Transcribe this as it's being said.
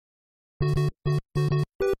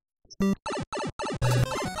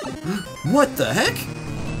What the heck?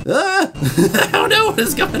 Ah! I don't know what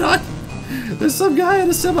is going on. There's some guy in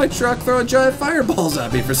a semi-truck throwing giant fireballs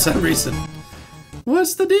at me for some reason.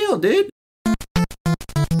 What's the deal, dude?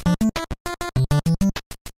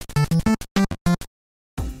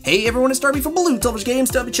 Hey everyone, it's Darby from Blue Television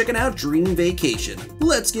Games. I'll be checking out Dream Vacation.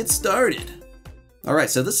 Let's get started. Alright,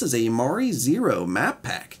 so this is a Mari0 Map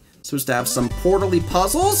Pack. Supposed to have some portally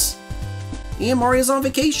puzzles. And Mario's on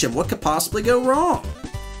vacation. What could possibly go wrong?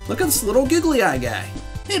 Look at this little googly eye guy.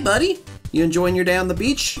 Hey buddy, you enjoying your day on the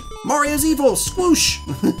beach? Mario's evil, swoosh!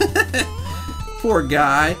 Poor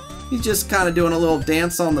guy. He's just kind of doing a little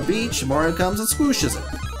dance on the beach. Mario comes and swooshes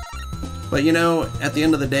it. But you know, at the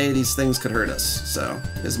end of the day, these things could hurt us. So,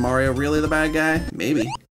 is Mario really the bad guy? Maybe.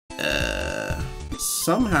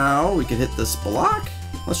 Somehow we could hit this block.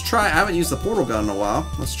 Let's try. I haven't used the portal gun in a while.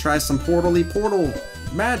 Let's try some portal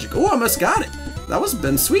magic. Oh, I almost got it. That was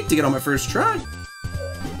been sweet to get on my first try.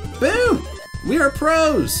 Boom! We are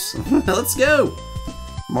pros. Let's go.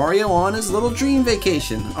 Mario on his little dream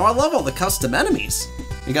vacation. Oh, I love all the custom enemies.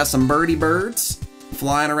 We got some birdie birds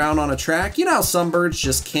flying around on a track. You know how some birds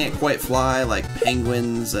just can't quite fly, like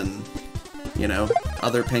penguins and, you know,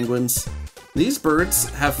 other penguins? These birds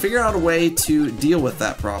have figured out a way to deal with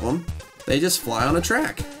that problem. They just fly on a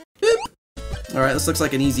track. Boop. Alright, this looks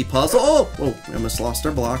like an easy puzzle. Oh, we almost lost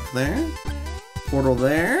our block there. Portal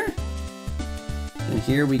there. And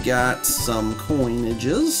here we got some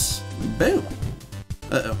coinages. Boom.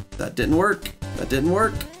 Uh-oh, that didn't work. That didn't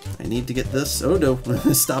work. I need to get this. Oh no,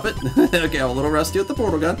 stop it. Okay, I'm a little rusty with the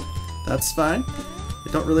portal gun. That's fine. I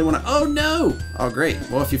don't really want to. Oh no! Oh great.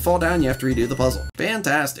 Well, if you fall down, you have to redo the puzzle.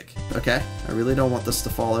 Fantastic. Okay, I really don't want this to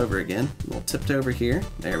fall over again. We'll tipped over here.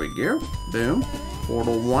 There we go. Boom.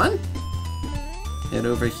 Portal 1. Head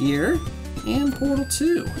over here. And portal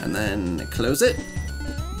 2. And then close it.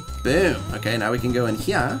 Boom. Okay, now we can go in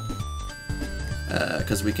here.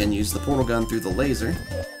 Because we can use the portal gun through the laser.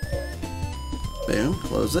 Boom,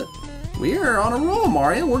 close it. We are on a roll,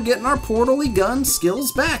 Mario. We're getting our portally gun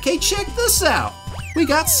skills back. Hey, check this out. We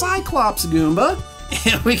got Cyclops Goomba,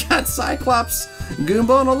 and we got Cyclops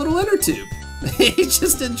Goomba on a little inner tube. He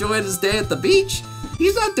just enjoyed his day at the beach.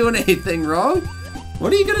 He's not doing anything wrong.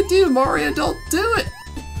 What are you gonna do, Mario? Don't do it.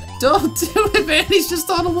 Don't do it, man. He's just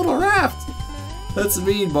on a little raft. That's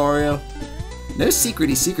mean, Mario. No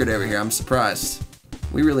secrety secret over here. I'm surprised.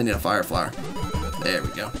 We really need a fire flower. There we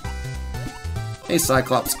go. Hey,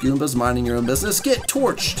 Cyclops Goombas, minding your own business. Get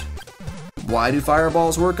torched. Why do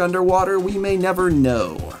fireballs work underwater? We may never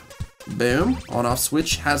know. Boom. On-off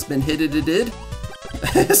switch has been hit-a-did.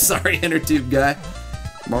 Sorry, inner tube guy.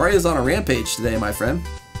 Mario's on a rampage today, my friend.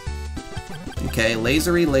 Okay,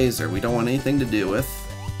 lasery laser. We don't want anything to do with.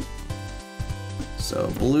 So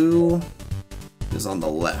blue is on the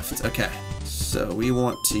left. Okay, so we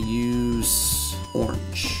want to use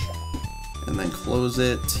orange. And then close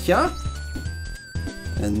it here.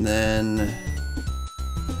 And then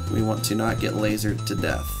we want to not get lasered to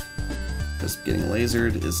death, because getting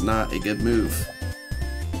lasered is not a good move.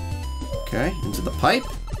 Okay, into the pipe.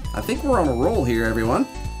 I think we're on a roll here, everyone.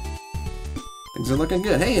 Things are looking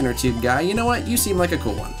good. Hey, inner tube guy, you know what? You seem like a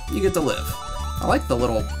cool one. You get to live. I like the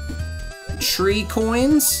little tree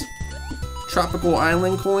coins. Tropical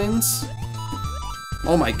island coins.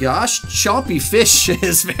 Oh my gosh, chompy fish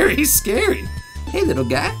is very scary. Hey, little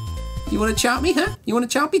guy. You want to chomp me, huh? You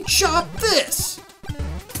want to chomp me? Chop this!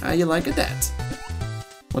 How you like that?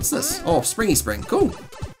 What's this? Oh, springy spring. Cool.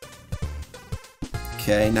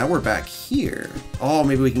 Okay, now we're back here. Oh,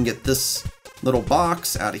 maybe we can get this little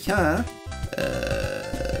box out of here.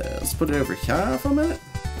 Let's put it over here for a minute.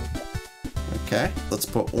 Okay, let's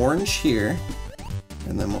put orange here.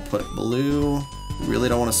 And then we'll put blue. We really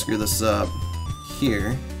don't want to screw this up.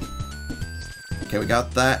 Here. Okay, we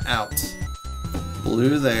got that out.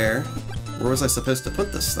 Blue there. Where was I supposed to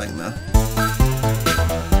put this thing, though?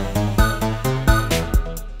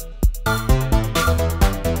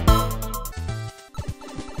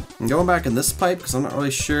 I'm going back in this pipe because I'm not really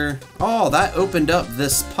sure. Oh, that opened up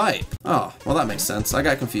this pipe. Oh, well that makes sense. I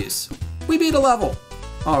got confused. We beat a level.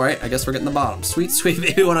 Alright, I guess we're getting the bottom. Sweet, sweet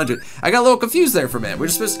baby 100. I got a little confused there for a minute. We're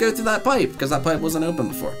just supposed to go through that pipe because that pipe wasn't open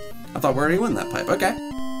before. I thought we already won that pipe.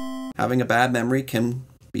 Okay. Having a bad memory can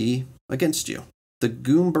be against you. The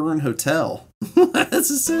Goomburn Hotel.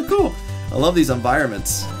 This is so cool. I love these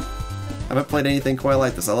environments. I haven't played anything quite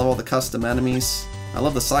like this. I love all the custom enemies. I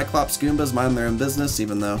love the Cyclops Goombas mind their own business,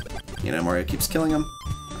 even though, you know, Mario keeps killing them.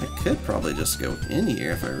 I could probably just go in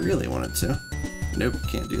here if I really wanted to. Nope,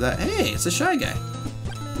 can't do that. Hey, it's a shy guy.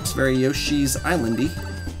 Looks very Yoshi's Islandy.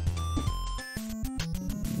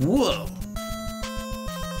 Whoa.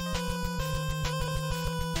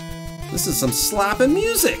 This is some slapping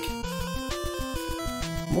music.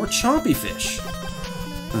 More chompy fish.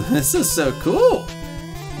 This is so cool.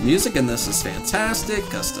 Music in this is fantastic.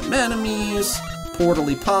 Custom enemies,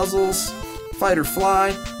 portally puzzles, fight or fly.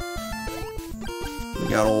 We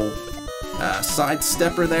got old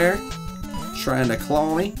sidestepper there, trying to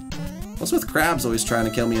claw me. What's with crabs always trying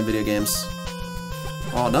to kill me in video games?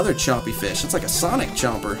 Oh, another chompy fish. It's like a Sonic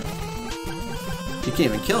chomper. You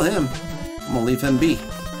can't even kill him. I'm gonna leave him be.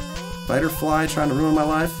 Fight or fly trying to ruin my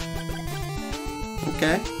life.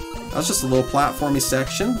 Okay. That was just a little platformy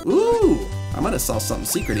section. Ooh! I might have saw something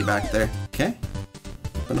secrety back there. Okay.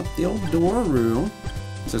 Open up the old door room.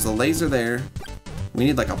 So there's a laser there. We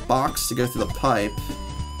need like a box to go through the pipe.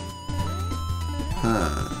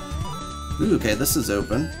 Huh. Ooh, okay, this is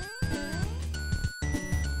open.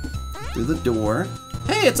 Through the door.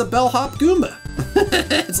 Hey, it's a bellhop Goomba!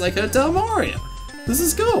 It's like Hotel Mario. This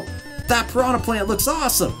is cool. That piranha plant looks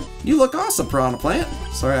awesome. You look awesome, piranha plant.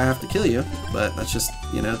 Sorry I have to kill you, but that's just,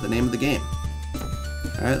 you know, the name of the game.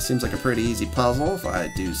 Alright, it seems like a pretty easy puzzle if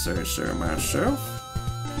I do search myself.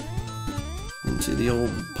 Into the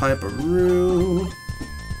old pipe of room.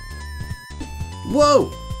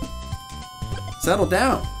 Whoa! Settle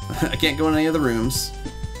down. I can't go in any of the rooms.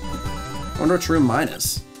 I wonder which room mine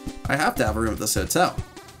is. I have to have a room at this hotel.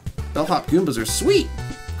 Bellhop Goombas are sweet.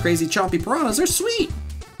 Crazy chompy piranhas are sweet.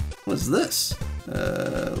 What is this?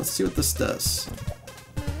 Let's see what this does.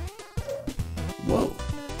 Whoa.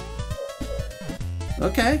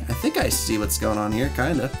 Okay, I think I see what's going on here,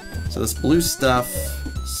 kinda. So this blue stuff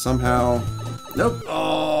somehow... Nope.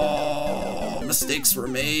 Oh, mistakes were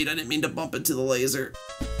made. I didn't mean to bump into the laser.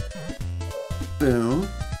 Boom.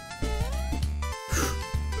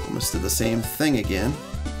 Almost did the same thing again.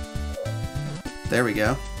 There we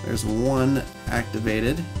go. There's one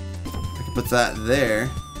activated. I can put that there.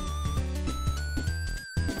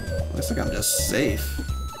 Looks like I'm just safe.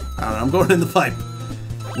 I don't know, I'm going in the pipe.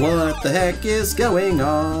 What the heck is going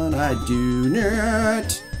on? I do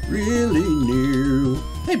not really know.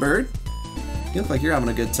 Hey, bird. You look like you're having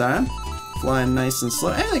a good time. Flying nice and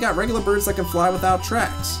slow. Hey, they got regular birds that can fly without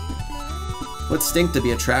tracks. Would stink to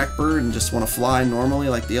be a track bird and just want to fly normally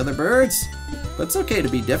like the other birds. But it's okay to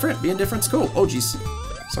be different. Being different's cool. Oh, jeez.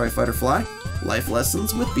 Sorry, fight or fly. Life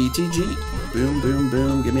lessons with BTG. Boom, boom,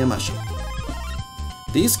 boom. Give me a mushroom.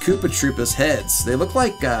 These Koopa Troopas heads, they look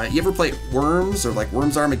like, you ever play Worms or like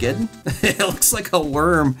Worms Armageddon? It looks like a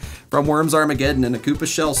worm from Worms Armageddon in a Koopa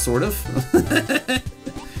shell, sort of.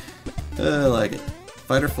 I like it.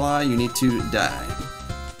 Fight or fly, you need to die.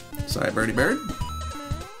 Sorry, birdie bird.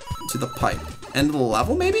 To the pipe. End of the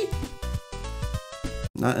level, maybe?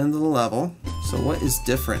 Not end of the level. So what is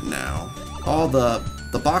different now? All the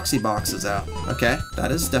boxy box is out. Okay,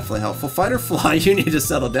 that is definitely helpful. Fight or fly, you need to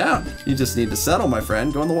settle down. You just need to settle, my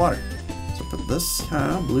friend. Go in the water. So put this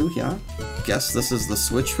blue here. Guess this is the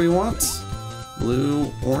switch we want.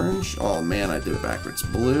 Blue, orange. Oh man, I did it backwards.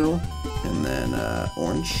 Blue, and then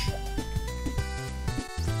orange.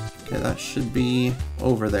 Okay, that should be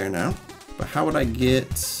over there now. But how would I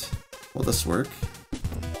get... Will this work?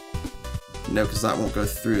 No, because that won't go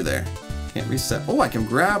through there. Can't reset. Oh, I can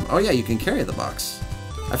grab... Oh yeah, you can carry the box.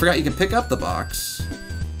 I forgot you can pick up the box.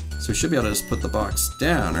 So we should be able to just put the box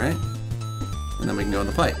down, right? And then we can go in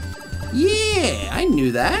the pipe. Yeah, I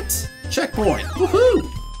knew that. Checkpoint.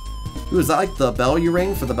 Woohoo! Ooh, is that like the bell you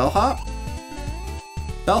ring for the bellhop?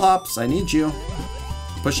 Bellhops, I need you.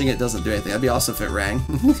 Pushing it doesn't do anything. That'd be awesome if it rang.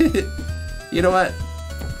 You know what?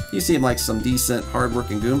 You seem like some decent,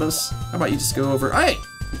 hard-working Goombas. How about you just go over... Hey!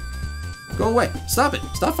 Go away. Stop it.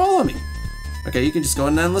 Stop following me. Okay, you can just go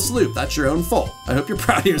in an endless loop. That's your own fault. I hope you're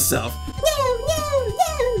proud of yourself.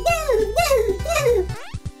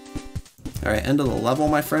 Alright, end of the level,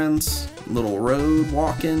 my friends. Little road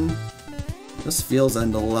walking. This feels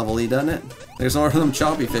end of the level-y, doesn't it? There's more of them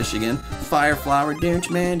chompy fish again. Fire flower, don't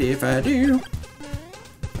you mind if I do?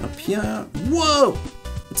 Up here. Whoa!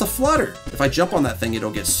 It's a flutter. If I jump on that thing,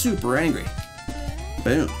 it'll get super angry.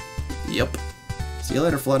 Boom. Yep. See you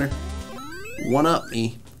later, Flutter. One up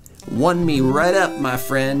me. One me right up, my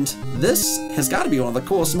friend. This has got to be one of the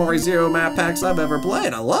coolest Mari0 map packs I've ever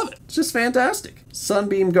played. I love it. It's just fantastic.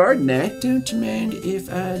 Sunbeam Garden, eh? Don't you mind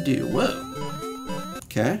if I do? Whoa.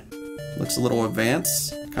 Okay. Looks a little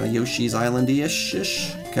advanced. Kind of Yoshi's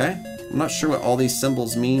Island-ish. Okay. I'm not sure what all these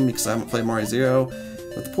symbols mean because I haven't played Mari0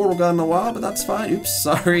 with the portal gun in a while, but that's fine. Oops,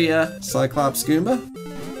 sorry, Cyclops Goomba.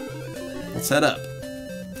 Let's head up.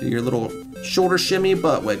 Do your little shoulder shimmy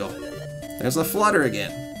butt wiggle. There's the flutter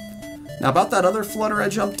again. Now about that other flutter I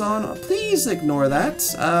jumped on, please ignore that.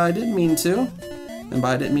 I didn't mean to. And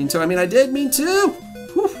by I didn't mean to, I mean I did mean to!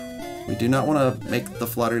 Whew. We do not want to make the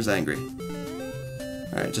flutters angry.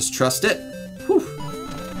 Alright, just trust it. Whew.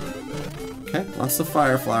 Okay, lots of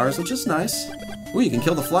fire flowers, which is nice. Ooh, you can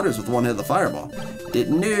kill the flutters with one hit of the fireball.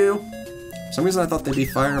 Didn't know. For some reason I thought they'd be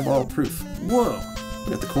fireball proof. Whoa!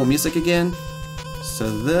 We got the cool music again. So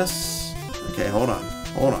this... Okay, hold on.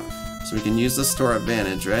 Hold on. So we can use this to our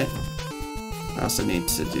advantage, right? I also need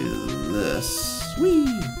to do this. Whee!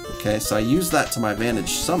 Okay, so I use that to my advantage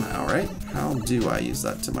somehow, right? How do I use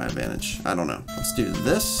that to my advantage? I don't know. Let's do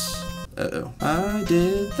this. Uh-oh. I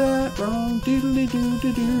did that wrong.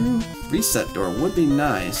 Doodly-doo-doo-doo. Reset door would be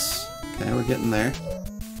nice. Okay, we're getting there.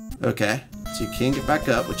 Okay, so you can get back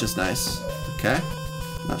up, which is nice. Okay.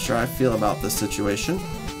 Not sure how I feel about this situation.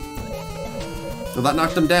 Well, that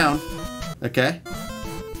knocked him down. Okay.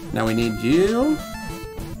 Now we need you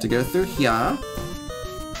to go through here.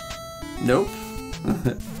 Nope.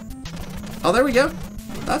 Oh, there we go.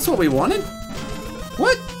 That's what we wanted.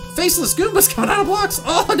 What? Faceless Goombas coming out of blocks.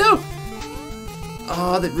 Oh, no.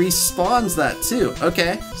 Oh, that respawns that too.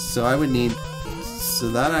 Okay. So I would need... So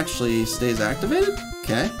that actually stays activated?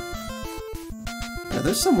 Okay. Yeah,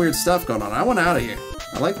 there's some weird stuff going on. I want out of here.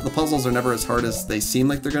 I like that the puzzles are never as hard as they seem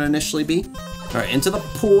like they're going to initially be. Alright, into the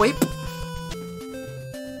pipe.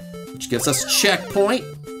 Which gives us checkpoint.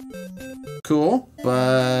 Cool.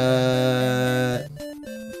 But...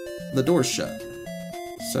 the door's shut.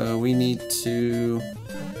 So we need to...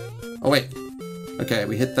 Oh, wait. Okay,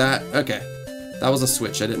 we hit that. Okay. That was a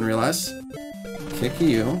switch, I didn't realize. Kick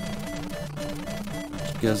you.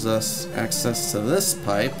 Which gives us access to this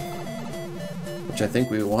pipe. Which I think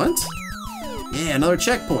we want. Yeah, another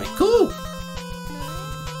checkpoint. Cool!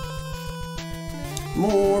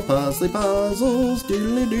 More puzzly puzzles.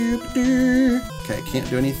 Doodly-doop-doo. Okay, can't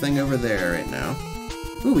do anything over there right now.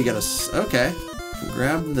 Ooh, we got a... Okay.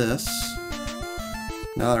 Grab this.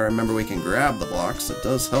 Now that I remember we can grab the blocks, it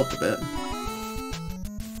does help a bit.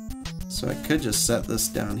 So I could just set this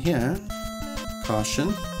down here.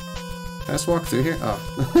 Caution. Can I just walk through here? Oh.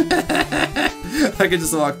 I could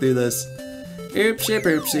just walk through this. Oopsie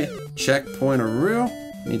poopsie. Checkpoint-a-roo.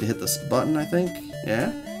 Need to hit this button, I think.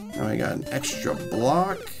 Yeah. Now I got an extra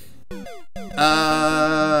block.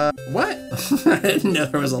 What? I didn't know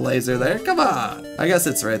there was a laser there. Come on. I guess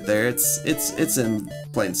it's right there. It's in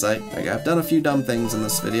plain sight. Okay, I've done a few dumb things in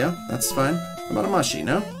this video. That's fine. How about a mushy,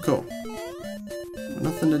 no? Cool.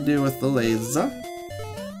 Nothing to do with the laser.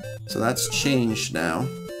 So that's changed now.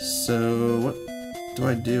 So what do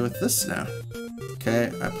I do with this now?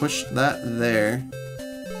 Okay, I pushed that there.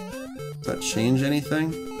 Does that change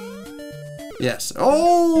anything? Yes.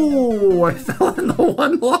 Oh, I fell in the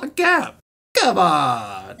one block gap. Come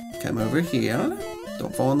on. Come over here.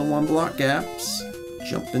 Don't fall in the one block gaps.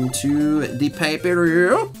 Jump into the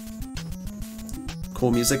paper.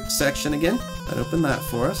 Cool music section again. That opened that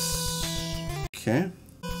for us. Okay.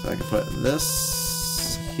 So I can put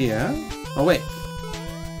this here. Oh, wait.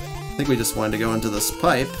 I think we just wanted to go into this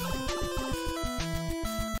pipe.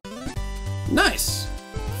 Nice.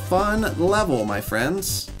 Fun level, my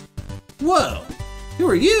friends. Whoa. Who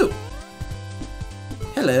are you?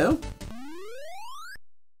 Hello.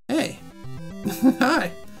 Hey.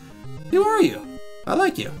 Hi. Who are you? I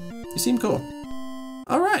like you. You seem cool.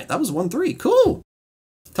 Alright, that was 1-3. Cool!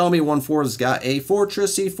 Tell me 1-4's got a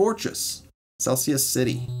fortressy fortress. Celsius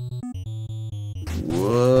City.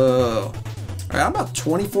 Whoa. Alright, I'm about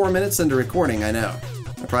 24 minutes into recording, I know.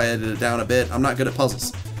 I probably edited it down a bit. I'm not good at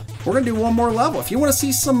puzzles. We're gonna do one more level. If you want to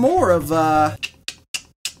see some more of,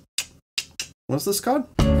 what's this called?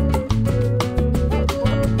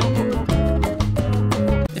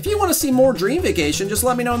 If you want to see more Dream Vacation, just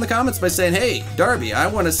let me know in the comments by saying, hey, Darby, I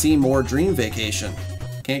want to see more Dream Vacation.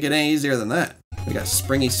 Can't get any easier than that. We got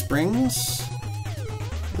Springy Springs.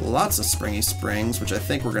 Lots of Springy Springs, which I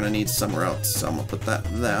think we're going to need somewhere else. So I'm going to put that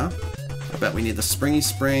there. I bet we need the Springy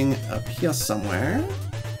Spring up here somewhere.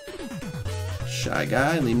 Shy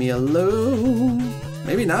guy, leave me alone.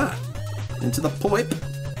 Maybe not. Into the pipe.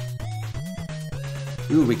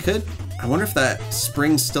 Ooh, we could. I wonder if that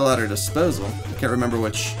spring's still at our disposal. I can't remember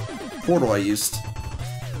which portal I used.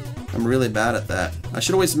 I'm really bad at that. I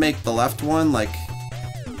should always make the left one like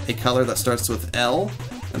a color that starts with L,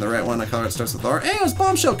 and the right one a color that starts with R. Hey, it was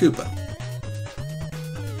Bombshell Koopa!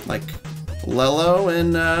 Like Lello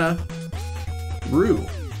and Rue.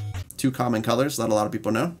 Two common colors that a lot of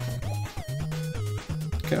people know.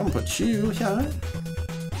 Okay, I'm gonna put you here.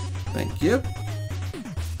 Thank you.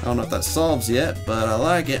 I don't know if that solves yet, but I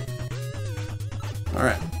like it.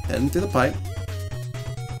 Alright, heading through the pipe.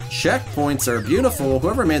 Checkpoints are beautiful.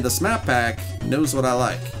 Whoever made this map pack knows what I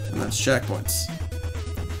like, and that's checkpoints.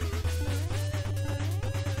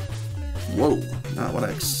 Whoa, not what I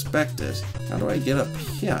expected. How do I get up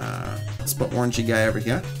here? Let's put orangey guy over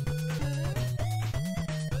here.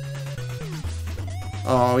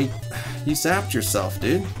 Oh, you zapped yourself,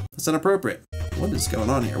 dude. That's inappropriate. What is going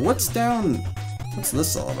on here? What's down? What's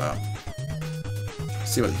this all about?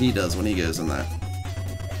 Let's see what he does when he goes in that.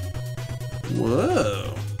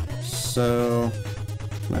 Whoa. So,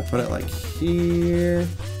 can I put it like here?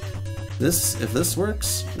 If this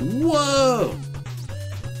works. Whoa!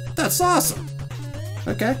 That's awesome.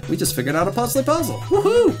 Okay, we just figured out a puzzly puzzle.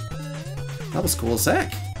 Woohoo! That was cool as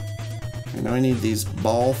heck. I know I need these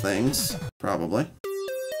ball things, probably.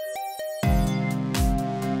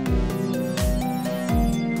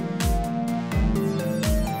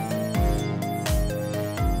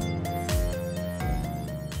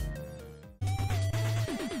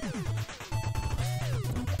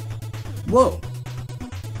 Whoa.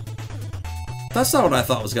 That's not what I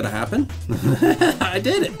thought was gonna happen. I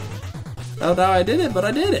did it. Oh no, I did it, but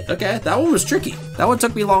I did it. Okay, that one was tricky. That one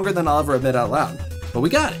took me longer than I'll ever admit out loud. But we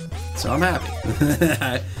got it, so I'm happy.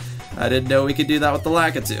 I didn't know we could do that with the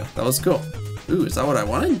Lakitu. That was cool. Ooh, is that what I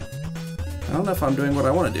wanted? I don't know if I'm doing what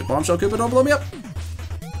I want to do. Bombshell Koopa, don't blow me up.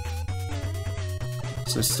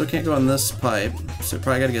 So I still can't go on this pipe. So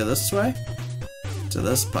probably gotta go this way to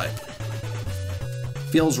this pipe.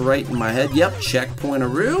 Feels right in my head. Yep,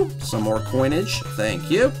 checkpoint-a-roo. Some more coinage.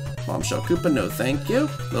 Thank you. Bombshell Koopa, no thank you.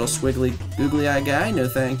 Little squiggly googly eye guy, no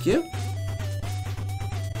thank you.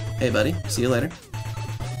 Hey buddy, see you later.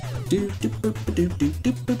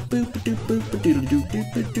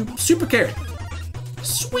 Super carrot.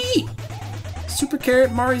 Sweet! Super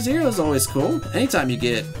carrot Mari0 is always cool. Anytime you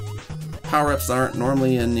get power-ups that aren't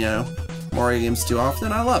normally in, you know, Mario games too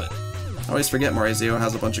often, I love it. I always forget Mari0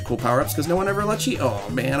 has a bunch of cool power-ups because no one ever lets you. Oh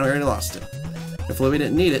man, I already lost it. Hopefully we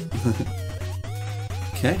didn't need it.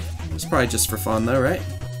 Okay, it's probably just for fun though, right?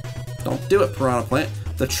 Don't do it, Piranha Plant.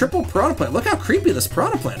 The triple Piranha Plant. Look how creepy this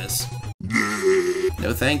Piranha Plant is.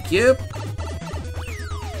 No thank you.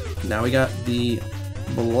 Now we got the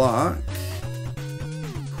block.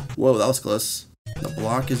 Whoa, that was close. The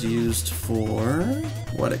block is used for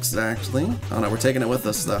what exactly? Oh no, we're taking it with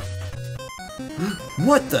us though.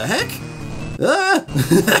 What the heck? Ah!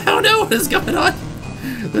 I don't know what is going on.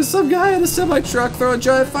 There's some guy in a semi-truck throwing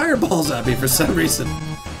giant fireballs at me for some reason.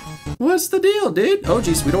 What's the deal, dude? Oh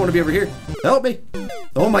jeez, we don't want to be over here. Help me.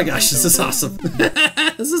 Oh my gosh, this is awesome.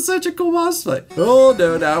 This is such a cool boss fight. Oh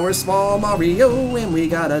no, now we're small Mario and we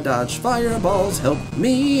gotta dodge fireballs. Help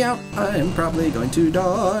me out, I'm probably going to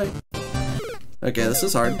die. Okay, this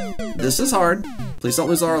is hard. This is hard. Please don't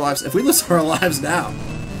lose all our lives. If we lose our lives now,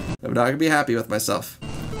 I'm not gonna be happy with myself.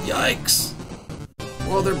 Yikes.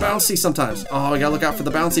 Whoa, they're bouncy sometimes. Oh, I gotta look out for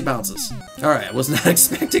the bouncy bounces. Alright, I was not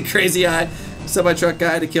expecting Crazy Eye semi-truck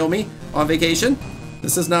guy to kill me on vacation.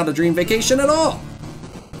 This is not a dream vacation at all.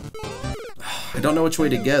 I don't know which way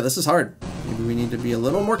to go. This is hard. Maybe we need to be a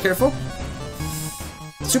little more careful.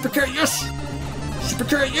 Super carrot, yes! Super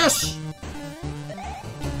carrot, yes!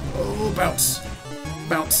 Oh, bounce.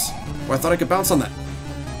 Bounce. Oh, I thought I could bounce on that.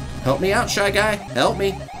 Help me out, Shy Guy. Help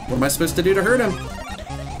me. What am I supposed to do to hurt him?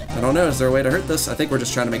 I don't know. Is there a way to hurt this? I think we're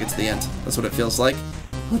just trying to make it to the end. That's what it feels like.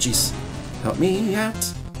 Oh, jeez. Help me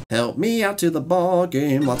out. Help me out to the ball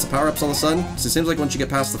game. Lots of power-ups all of a sudden. So it seems like once you get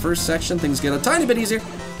past the first section, things get a tiny bit easier.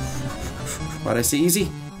 Why'd I say easy?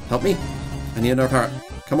 Help me. I need another power-up.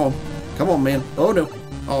 Come on. Come on, man. Oh, no.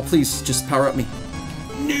 Oh, please, just power up me.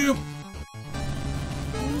 Nope.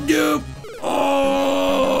 Nope. Oh.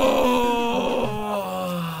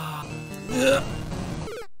 Yeah.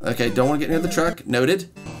 Okay, don't want to get near the truck. Noted.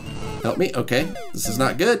 Help me. Okay, this is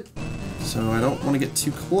not good. So I don't want to get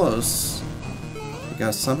too close. I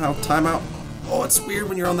gotta somehow time out. Oh, it's weird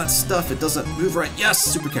when you're on that stuff. It doesn't move right. Yes,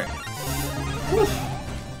 super carrot. Whew.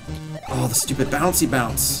 Oh, the stupid bouncy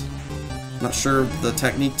bounce. Not sure the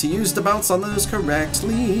technique to use to bounce on those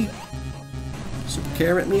correctly. Super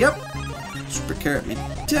carrot me up. Super carrot me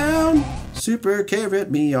down. Super carrot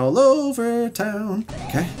me all over town.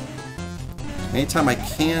 Okay. Anytime I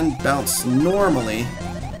can bounce normally,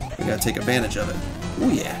 we gotta take advantage of it. Oh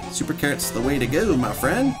yeah, super carrot's the way to go, my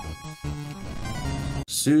friend.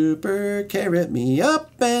 Super carrot me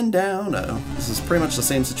up and down. Uh-oh, this is pretty much the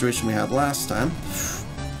same situation we had last time.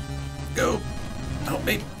 Go. Help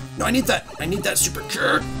me. No, I need that. I need that super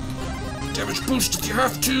carrot. Damage boost if you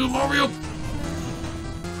have to, Mario.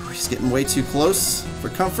 He's getting way too close for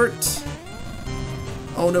comfort.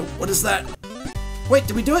 Oh no, what is that? Wait,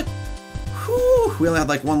 did we do it? Whew, we only had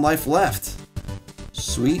like one life left.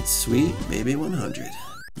 Sweet, sweet baby 100.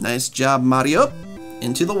 Nice job, Mario.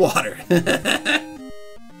 Into the water.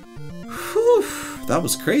 Whew, that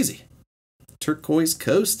was crazy. Turquoise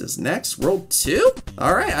Coast is next. World 2?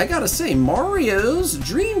 Alright, I gotta say, Mario's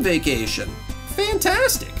Dream Vacation.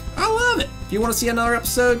 Fantastic. I love it. If you want to see another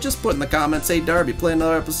episode, just put in the comments, hey Darby, play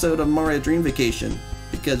another episode of Mario Dream Vacation.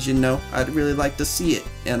 Because, you know, I'd really like to see it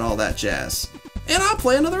and all that jazz. And I'll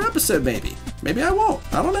play another episode maybe. Maybe I won't.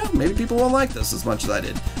 I don't know. Maybe people won't like this as much as I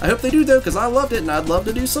did. I hope they do though, because I loved it and I'd love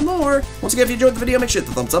to do some more. Once again, if you enjoyed the video, make sure to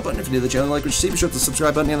hit the thumbs up button. If you're new to the channel, like what you see, be sure to hit the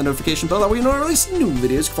subscribe button and the notification bell. That way you know I release new videos.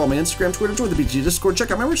 You can follow me on Instagram, Twitter, join the BTG Discord,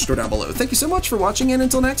 check out my merch store down below. Thank you so much for watching, and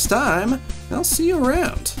until next time, I'll see you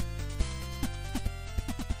around.